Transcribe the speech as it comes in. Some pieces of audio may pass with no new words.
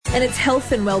And it's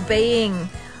health and well-being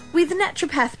with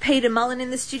naturopath Peter Mullen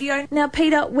in the studio. Now,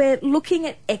 Peter, we're looking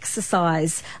at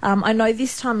exercise. I know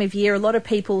this time of year, a lot of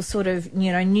people sort of,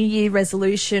 New Year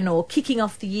resolution or kicking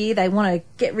off the year, they want to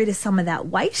get rid of some of that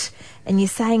weight. And you're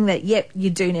saying that, yep, you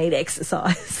do need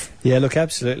exercise. Yeah, look,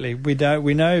 absolutely. We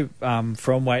know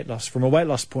from weight loss, from a weight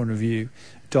loss point of view,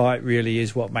 diet really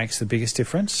is what makes the biggest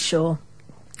difference. Sure.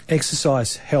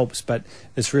 Exercise helps, but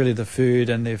it's really the food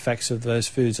and the effects of those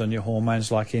foods on your hormones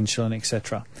like insulin,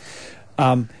 etc.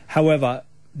 However,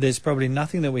 there's probably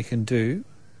nothing that we can do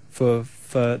for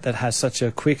that has such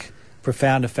a quick,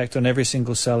 profound effect on every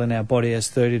single cell in our body as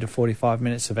 30 to 45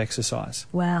 minutes of exercise.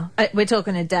 Wow. We're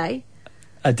talking a day?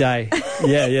 A day.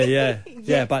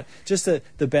 Yeah, but just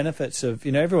the benefits of,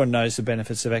 everyone knows the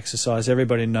benefits of exercise.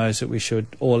 Everybody knows that we should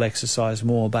all exercise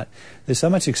more, but there's so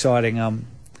much exciting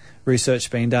research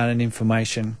being done and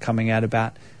information coming out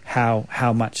about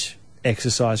how much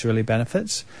exercise really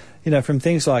benefits. From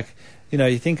things like,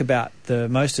 you think about the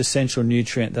most essential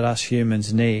nutrient that us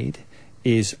humans need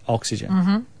is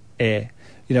oxygen, air.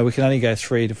 We can only go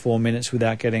 3 to 4 minutes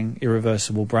without getting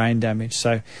irreversible brain damage.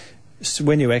 So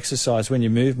when you exercise, when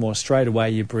you move more, straight away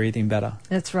you're breathing better.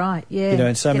 That's right, yeah.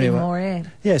 And so getting more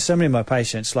air. Yeah, so many of my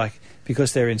patients,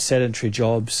 because they're in sedentary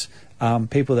jobs,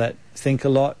 people that think a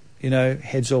lot,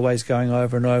 head's always going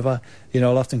over and over.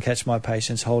 I'll often catch my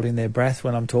patients holding their breath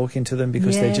when I'm talking to them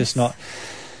because they're just not...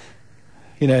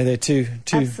 they're too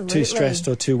stressed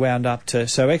or too wound up to...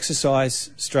 So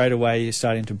exercise, straight away you're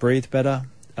starting to breathe better.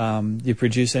 You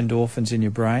produce endorphins in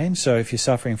your brain. So if you're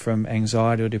suffering from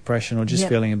anxiety or depression or just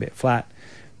feeling a bit flat,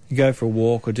 you go for a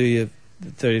walk or do your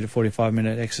 30 to 45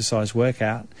 minute exercise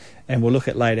workout, and we'll look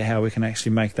at later how we can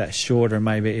actually make that shorter and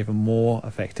maybe even more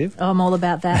effective. Oh, I'm all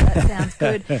about that. That sounds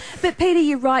good. But Peter,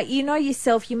 you're right.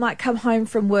 Yourself, you might come home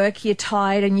from work, you're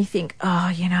tired and you think,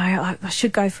 I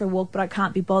should go for a walk, but I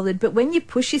can't be bothered. But when you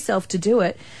push yourself to do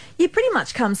it, you pretty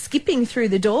much come skipping through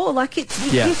the door.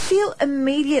 You feel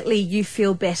immediately you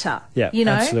feel better. Yeah,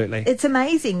 absolutely. It's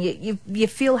amazing. You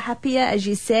feel happier, as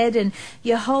you said, and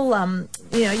your whole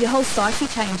psyche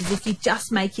changes if you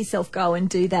just make yourself go and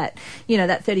do that,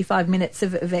 that 35 minutes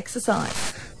of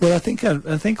exercise. Well, I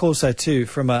think also too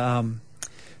from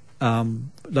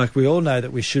we all know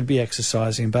that we should be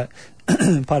exercising, but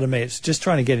pardon me, it's just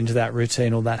trying to get into that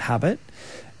routine or that habit.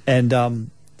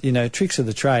 And tricks of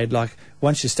the trade,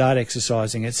 once you start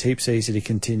exercising, it's heaps easy to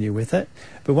continue with it.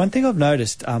 But one thing I've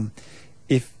noticed, and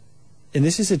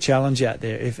this is a challenge out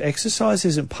there, if exercise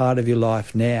isn't part of your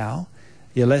life now,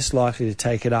 you're less likely to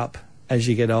take it up as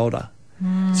you get older.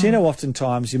 So,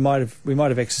 oftentimes we might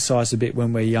have exercised a bit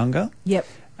when we're younger. Yep.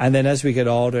 And then as we get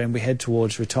older and we head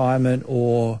towards retirement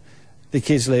or the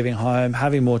kids leaving home,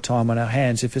 having more time on our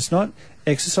hands, if it's not,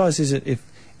 exercise isn't,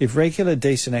 if regular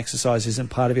decent exercise isn't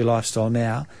part of your lifestyle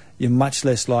now, you're much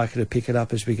less likely to pick it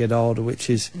up as we get older, which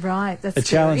is that's a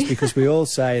challenge because we all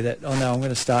say that, oh no, I'm going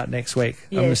to start next week.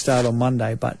 Yes. I'm going to start on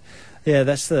Monday. But yeah,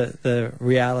 that's the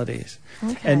realities.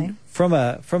 Okay. And from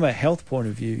a health point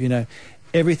of view,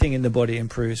 everything in the body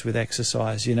improves with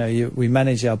exercise. We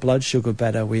manage our blood sugar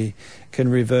better. We can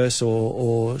reverse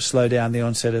or slow down the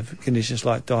onset of conditions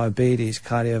like diabetes,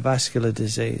 cardiovascular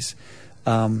disease.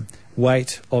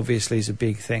 Weight obviously is a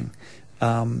big thing.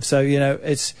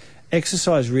 It's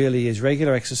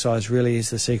regular exercise really is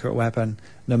the secret weapon,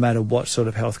 no matter what sort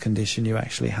of health condition you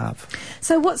actually have.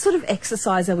 So what sort of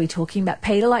exercise are we talking about,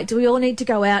 Peter? Do we all need to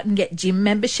go out and get gym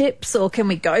memberships, or can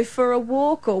we go for a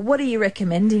walk, or what are you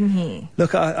recommending here?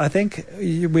 Look, I think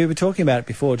we were talking about it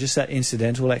before, just that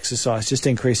incidental exercise, just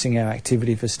increasing our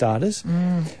activity for starters.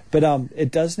 But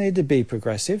it does need to be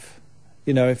progressive.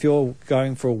 If you're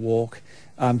going for a walk,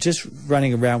 just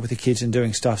running around with the kids and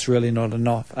doing stuff's really not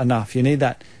enough. You need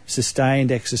that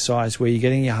sustained exercise where you're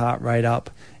getting your heart rate up,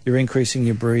 you're increasing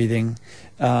your breathing,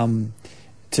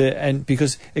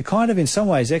 because it kind of, in some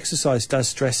ways, exercise does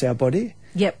stress our body.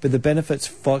 Yep. But the benefits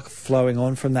flowing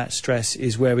on from that stress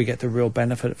is where we get the real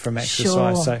benefit from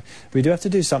exercise. Sure. So we do have to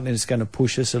do something that's going to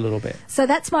push us a little bit. So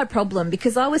that's my problem,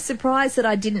 because I was surprised that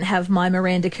I didn't have my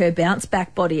Miranda Kerr bounce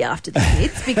back body after the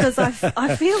kids, because I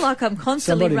feel like I'm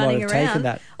constantly running around. Taken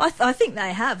that. I think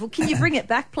they have. Well, can you bring it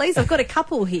back, please? I've got a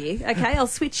couple here. Okay, I'll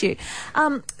switch you.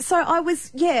 So I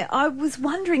was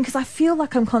wondering, because I feel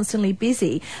like I'm constantly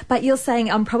busy, but you're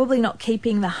saying I'm probably not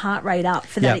keeping the heart rate up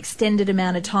for that extended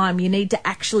amount of time. You need to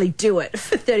actually do it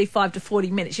for 35 to 40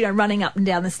 minutes. Running up and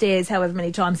down the stairs however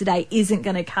many times a day isn't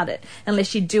going to cut it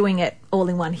unless you're doing it all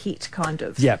in one hit, kind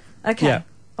of. Yeah. Okay. Yeah.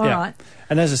 All right.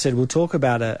 And as I said, we'll talk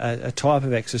about a type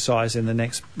of exercise in the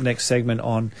next segment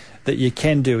on that you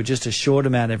can do just a short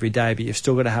amount every day, but you've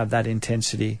still got to have that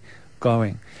intensity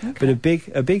going. But a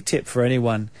big tip for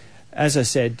anyone, as I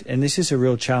said, and this is a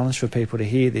real challenge for people to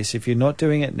hear this, if you're not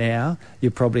doing it now,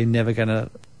 you're probably never going to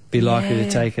be likely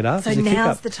to take it up. So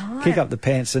now's the time. Kick up the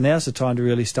pants. So now's the time to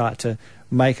really start to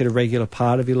make it a regular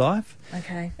part of your life.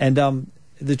 Okay. And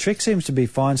the trick seems to be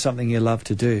find something you love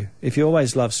to do. If you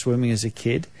always loved swimming as a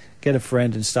kid, get a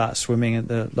friend and start swimming at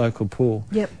the local pool.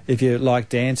 Yep. If you like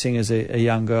dancing as a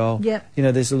young girl, yep.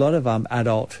 There's a lot of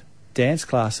adult dance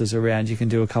classes around you can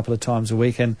do a couple of times a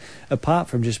week. And apart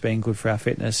from just being good for our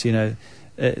fitness, fun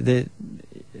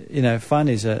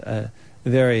is a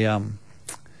very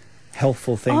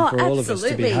helpful thing for all of us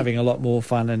to be having a lot more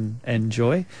fun and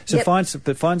joy. So yep.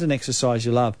 find an exercise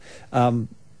you love.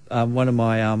 One of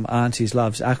my aunties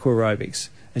loves aqua aerobics,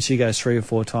 and she goes 3 or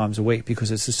 4 times a week because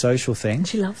it's a social thing.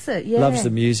 She loves it, yeah. Loves the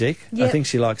music. Yep. I think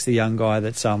she likes the young guy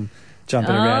that's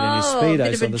jumping around in his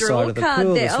speedos on the side of the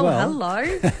pool there. as well. Oh,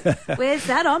 hello. Where's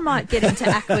that? I might get into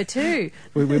aqua too.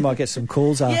 We might get some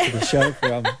calls after the show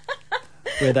for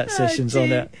where that session's on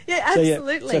that. Yeah,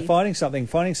 absolutely. So finding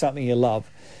something you love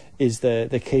is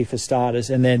the key for starters,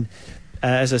 and then.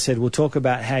 As I said, we'll talk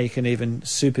about how you can even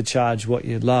supercharge what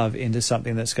you love into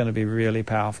something that's going to be really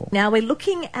powerful. Now, we're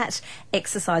looking at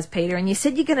exercise, Peter, and you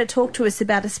said you're going to talk to us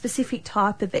about a specific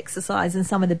type of exercise and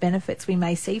some of the benefits we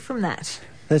may see from that.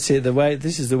 That's it.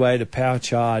 This is the way to power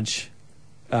charge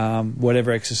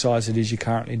whatever exercise it is you're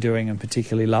currently doing and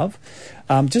particularly love.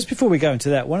 Just before we go into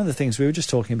that, one of the things we were just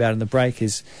talking about in the break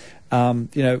is,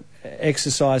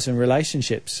 exercise and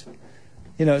relationships.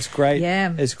 It's great.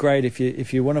 Yeah. It's great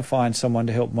if you want to find someone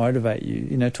to help motivate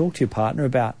you. Talk to your partner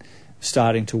about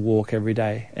starting to walk every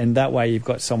day, and that way you've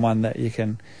got someone that you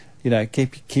can,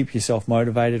 keep yourself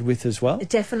motivated with as well.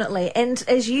 Definitely. And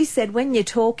as you said, when you're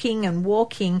talking and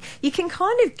walking, you can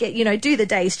kind of get, do the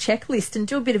day's checklist and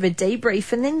do a bit of a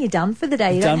debrief, and then you're done for the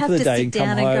day. You don't have to sit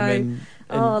down and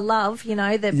go, oh, love,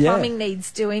 the plumbing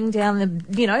needs doing down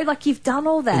the, like you've done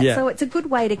all that. Yeah. So it's a good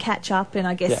way to catch up and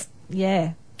I guess,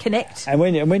 connect. And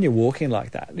when you're walking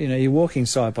like that, you're walking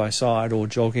side by side or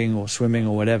jogging or swimming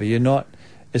or whatever,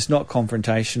 it's not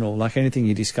confrontational. Like anything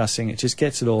you're discussing, it just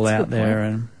gets it all out there.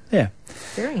 And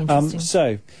very interesting.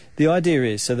 So the idea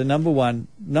is, the number one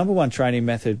training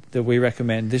method that we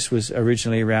recommend, this was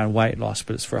originally around weight loss,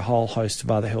 but it's for a whole host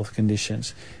of other health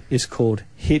conditions, is called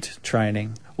HIIT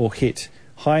training, or HIIT,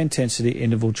 high intensity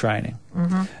interval training.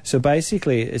 Mm-hmm. So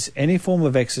basically it's any form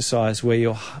of exercise where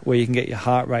you can get your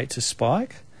heart rate to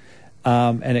spike,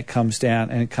 and it comes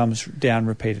down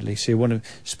repeatedly. So you want to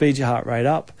speed your heart rate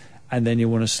up, and then you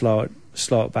want to slow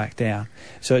it back down.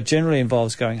 So it generally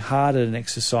involves going hard at an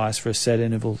exercise for a set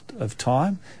interval of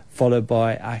time, followed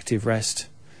by active rest,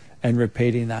 and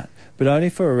repeating that, but only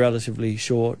for a relatively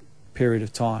short period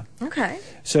of time. Okay.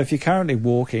 So if you're currently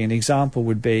walking, an example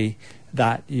would be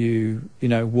that you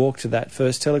walk to that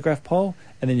first telegraph pole,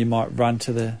 and then you might run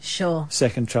to the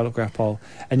second telegraph pole.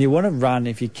 And you want to run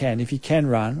if you can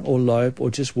run or lope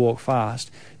or just walk fast.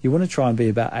 You want to try and be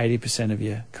about 80% of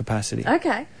your capacity.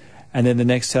 Okay. And then the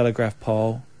next telegraph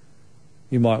pole,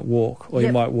 you might walk, or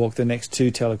you might walk the next 2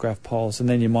 telegraph poles, and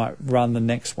then you might run the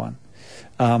next one.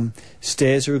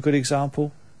 Stairs are a good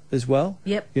example as well.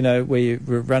 Yep. Where you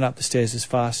run up the stairs as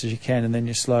fast as you can, and then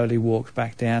you slowly walk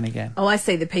back down again. Oh, I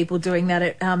see the people doing that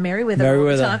at Merriweather all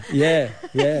the time. Yeah,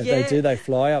 they do. They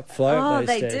fly up those stairs. Oh,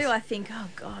 they do. I think, oh,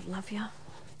 God, love you.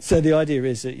 So the idea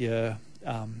is that you're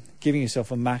giving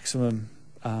yourself a maximum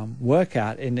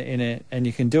workout and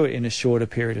you can do it in a shorter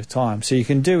period of time. So you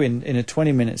can do in a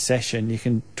 20-minute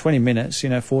session, 20 minutes,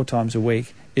 4 times a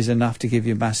week is enough to give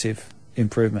you massive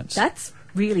improvements. That's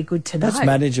really good to know. That's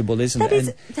manageable, isn't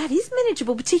it? That is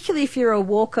manageable, particularly if you're a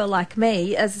walker like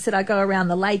me. As I said, I go around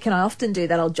the lake, and I often do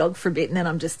that. I'll jog for a bit, and then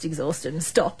I'm just exhausted and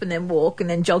stop, and then walk, and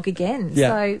then jog again. Yeah.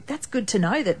 So that's good to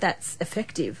know that that's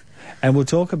effective. And we'll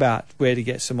talk about where to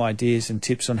get some ideas and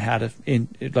tips on how to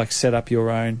set up your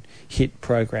own HIIT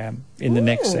program in the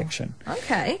next section.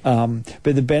 Okay.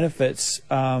 But the benefits,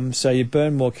 so you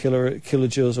burn more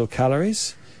kilojoules or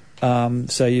calories.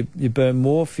 So you burn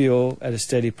more fuel at a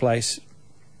steady pace,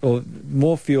 or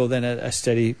more fuel than a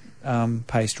steady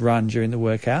paced run during the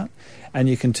workout, and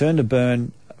you can turn to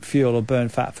burn fuel or burn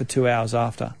fat for 2 hours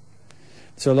after.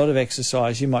 So a lot of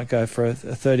exercise, you might go for a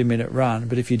 30-minute run,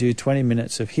 but if you do 20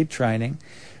 minutes of HIIT training,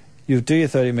 you'll do your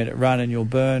 30-minute run and you'll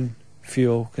burn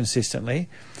fuel consistently,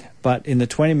 but in the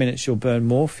 20 minutes you'll burn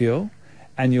more fuel,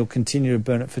 and you'll continue to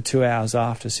burn it for 2 hours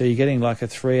after. So you're getting like a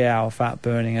 3-hour fat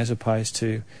burning as opposed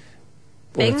to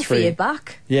bang for your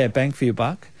buck. Yeah, bang for your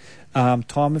buck.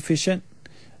 Time efficient,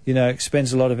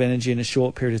 expends a lot of energy in a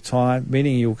short period of time,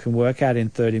 meaning you can work out in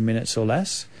 30 minutes or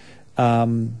less.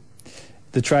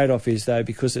 The trade-off is, though,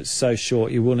 because it's so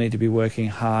short, you will need to be working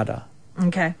harder.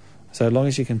 Okay. So as long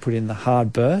as you can put in the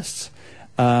hard bursts,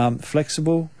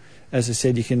 flexible, as I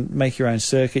said, you can make your own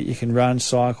circuit, you can run,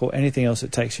 cycle, anything else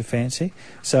that takes your fancy.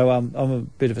 So I'm a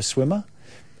bit of a swimmer,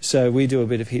 so we do a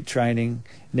bit of HIIT training.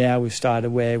 Now we've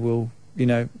started where we'll,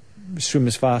 swim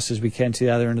as fast as we can to the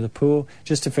other end of the pool.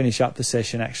 Just to finish up the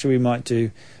session, actually, we might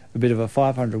do a bit of a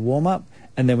 500 warm-up,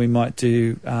 and then we might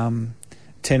do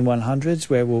 10 100s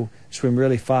where we'll swim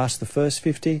really fast the first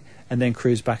 50 and then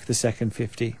cruise back the second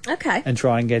 50. Okay. And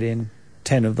try and get in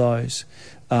 10 of those.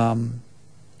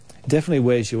 Definitely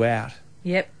wears you out.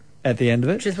 Yep. At the end of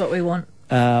it. Which is what we want.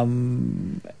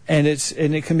 And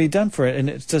it can be done for it.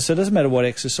 And so it doesn't matter what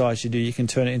exercise you do, you can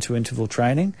turn it into interval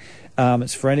training.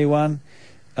 It's for anyone,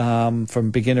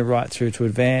 from beginner right through to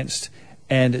advanced.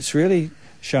 And it's really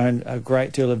shown a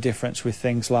great deal of difference with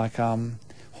things like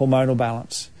hormonal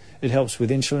balance. It helps with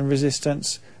insulin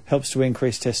resistance, helps to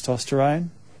increase testosterone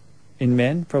in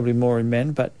men, probably more in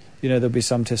men, but there'll be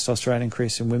some testosterone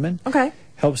increase in women. Okay.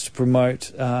 Helps to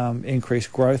promote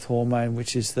increased growth hormone,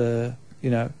 which is to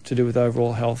do with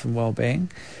overall health and well-being.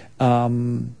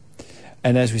 And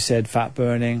as we said, fat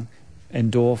burning,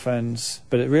 endorphins,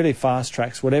 but it really fast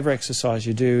tracks whatever exercise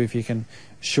you do. If you can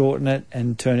shorten it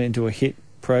and turn it into a HIIT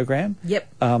program, yep,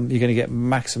 you're going to get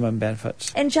maximum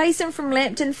benefits. And Jason from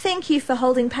Lambton, thank you for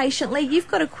holding patiently. You've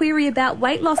got a query about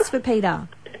weight loss for Peter.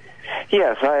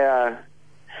 Yes, I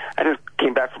just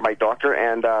came back from my doctor,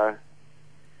 and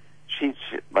she's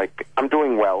like, I'm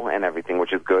doing well and everything,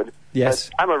 which is good. Yes,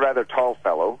 but I'm a rather tall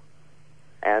fellow,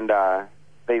 and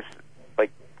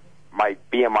my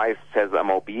BMI says I'm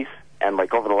obese, and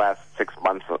over the last 6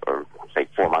 months or say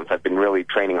 4 months, I've been really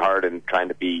training hard and trying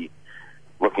to be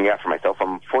looking after myself.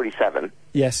 I'm 47.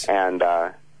 Yes. And,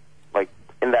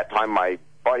 in that time, my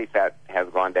body fat has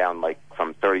gone down,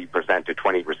 from 30% to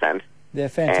 20%. They're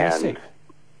fantastic. And,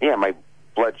 yeah, my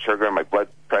blood sugar and my blood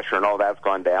pressure and all that's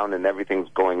gone down, and everything's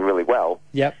going really well.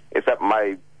 Yep. Except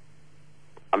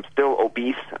I'm still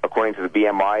obese, according to the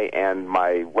BMI, and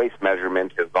my waist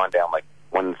measurement has gone down,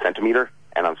 1 centimeter,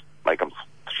 and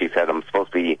she said I'm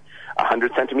supposed to be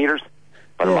 100 centimeters,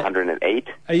 but I'm 108.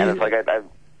 And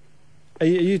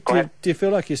it's do you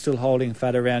feel like you're still holding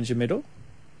fat around your middle?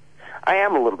 I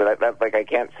am a little bit. I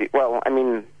can't see. Well, I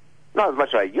mean, not as much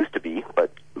as I used to be,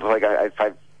 but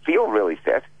I feel really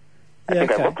fit. I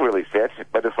think I look really fit,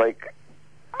 but it's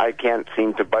I can't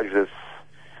seem to budge this.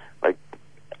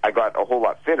 I got a whole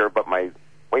lot fitter, but my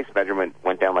waist measurement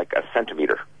went down a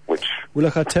centimeter, which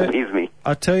leaves me.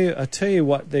 I'll tell you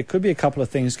what. There could be a couple of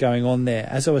things going on there.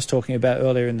 As I was talking about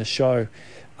earlier in the show,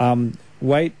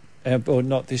 weight. Or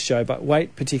not this show, but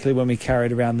weight, particularly when we carry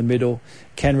it around the middle,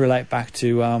 can relate back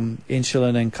to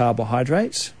insulin and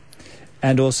carbohydrates,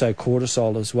 and also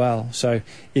cortisol as well. So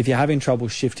if you're having trouble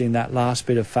shifting that last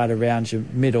bit of fat around your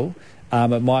middle,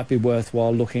 it might be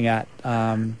worthwhile looking at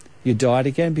your diet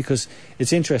again, because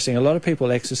it's interesting. A lot of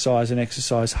people exercise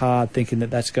hard thinking that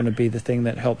that's going to be the thing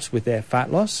that helps with their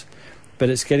fat loss,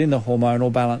 but it's getting the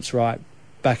hormonal balance right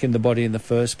back in the body in the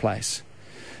first place.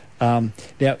 Now,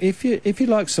 if you'd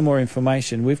like some more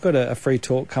information, we've got a free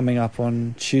talk coming up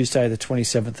on Tuesday, the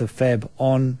 27th of Feb,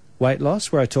 on weight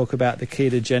loss, where I talk about the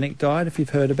ketogenic diet, if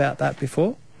you've heard about that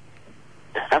before.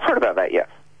 I've heard about that, yes.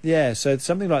 Yeah, so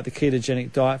something like the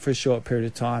ketogenic diet for a short period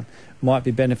of time might be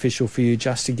beneficial for you,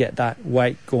 just to get that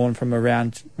weight gone from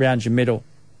around your middle.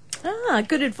 Ah,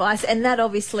 good advice. And that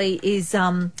obviously is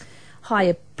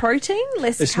higher protein,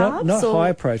 less carbs? It's not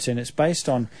higher protein. It's based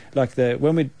on,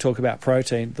 when we talk about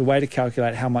protein, the way to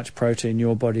calculate how much protein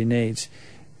your body needs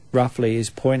roughly is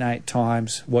 0.8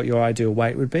 times what your ideal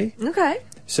weight would be. Okay.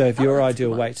 So if your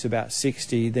ideal weight's about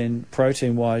 60, then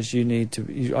protein-wise,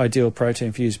 your ideal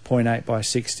protein for you is 0.8 by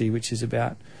 60, which is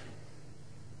about...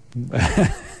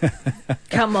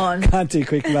 Come on. Can't do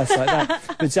quick maths like that.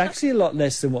 But it's actually a lot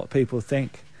less than what people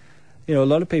think. A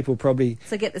lot of people probably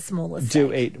get the smaller steak.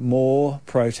 Do eat more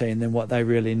protein than what they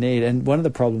really need. And one of the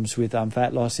problems with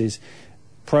fat loss is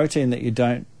protein that you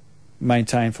don't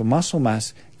maintain for muscle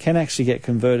mass can actually get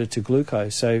converted to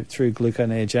glucose. So through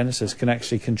gluconeogenesis can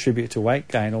actually contribute to weight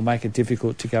gain or make it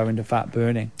difficult to go into fat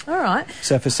burning. All right.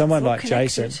 So for someone like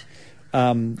Jason,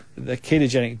 the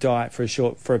ketogenic diet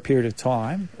for a period of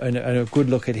time and a good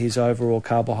look at his overall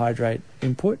carbohydrate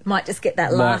input might just get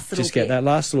that last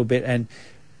little bit. And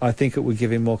I think it would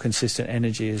give him more consistent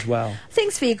energy as well.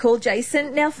 Thanks for your call,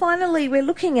 Jason. Now, finally, we're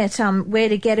looking at where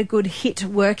to get a good HIIT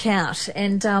workout.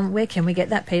 And where can we get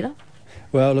that, Peter?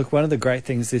 Well, look, one of the great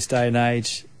things this day and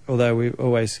age, although we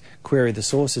always query the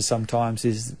sources sometimes,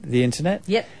 is the internet.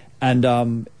 Yep.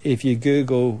 And if you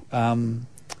Google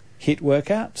HIIT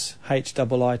workouts,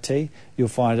 HIIT. You'll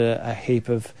find a heap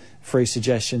of free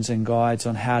suggestions and guides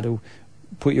on how to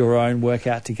put your own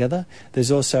workout together.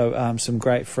 There's also some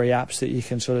great free apps that you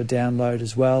can sort of download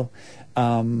as well.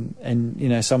 And, you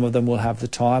know, some of them will have the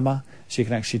timer, so you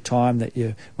can actually time that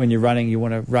when you're running, you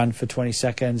want to run for 20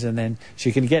 seconds, and then so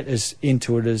you can get as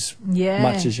into it as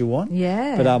much as you want.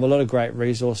 Yeah. But a lot of great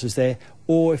resources there.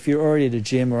 Or if you're already at a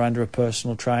gym or under a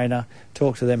personal trainer,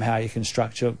 talk to them how you can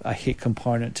structure a HIIT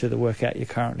component to the workout you're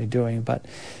currently doing. But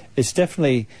it's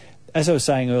definitely, as I was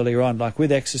saying earlier on, like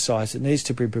with exercise, it needs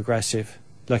to be progressive.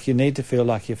 Like you need to feel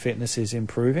like your fitness is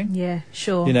improving. Yeah,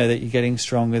 sure. You know, that you're getting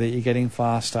stronger, that you're getting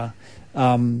faster.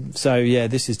 So, yeah,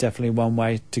 this is definitely one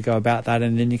way to go about that.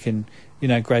 And then you can, you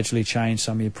know, gradually change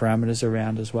some of your parameters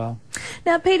around as well.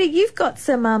 Now, Peter, you've got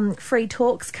some free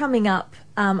talks coming up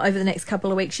over the next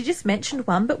couple of weeks. You just mentioned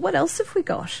one, but what else have we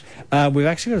got? We've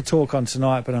actually got a talk on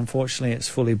tonight, but unfortunately it's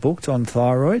fully booked on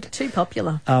thyroid. Too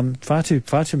popular. Far too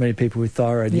many people with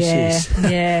thyroid issues.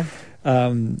 Yeah.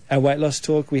 Our weight loss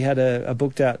talk, we had a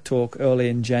booked out talk early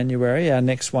in January. Our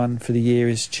next one for the year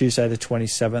is Tuesday the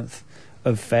 27th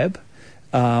of Feb.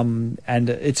 And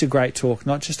it's a great talk,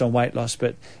 not just on weight loss,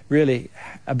 but really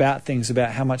about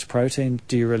how much protein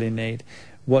do you really need?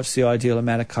 What's the ideal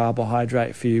amount of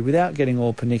carbohydrate for you, without getting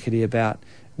all panicky about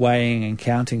weighing and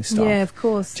counting stuff. Yeah, of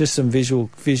course. Just some visual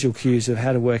cues of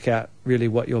how to work out really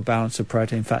what your balance of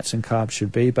protein, fats and carbs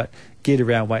should be, but geared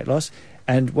around weight loss.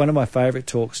 And one of my favourite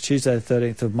talks, Tuesday the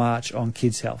 13th of March, on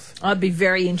kids' health. I'd be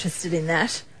very interested in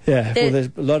that. Yeah, well, there's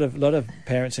a lot of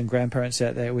parents and grandparents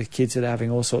out there with kids that are having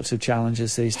all sorts of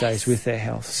challenges these days with their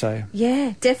health. So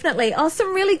yeah, definitely. Oh,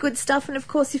 some really good stuff. And of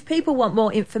course, if people want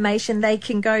more information, they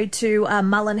can go to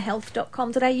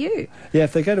mullenhealth.com.au. Yeah,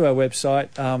 if they go to our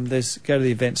website, go to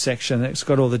the events section. It's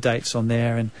got all the dates on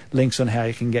there and links on how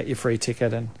you can get your free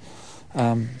ticket and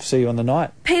see you on the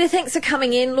night. Peter, thanks for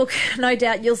coming in. Look, no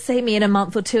doubt you'll see me in a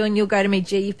month or two and you'll go to me,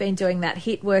 gee, you've been doing that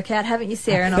HIIT workout, haven't you,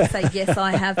 Sarah? And I'll say, yes,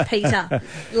 I have, Peter.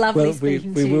 Lovely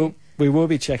speaking to you. We will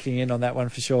be checking in on that one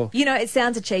for sure. You know, it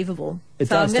sounds achievable. It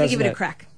so does, I'm going to give it doesn't a crack.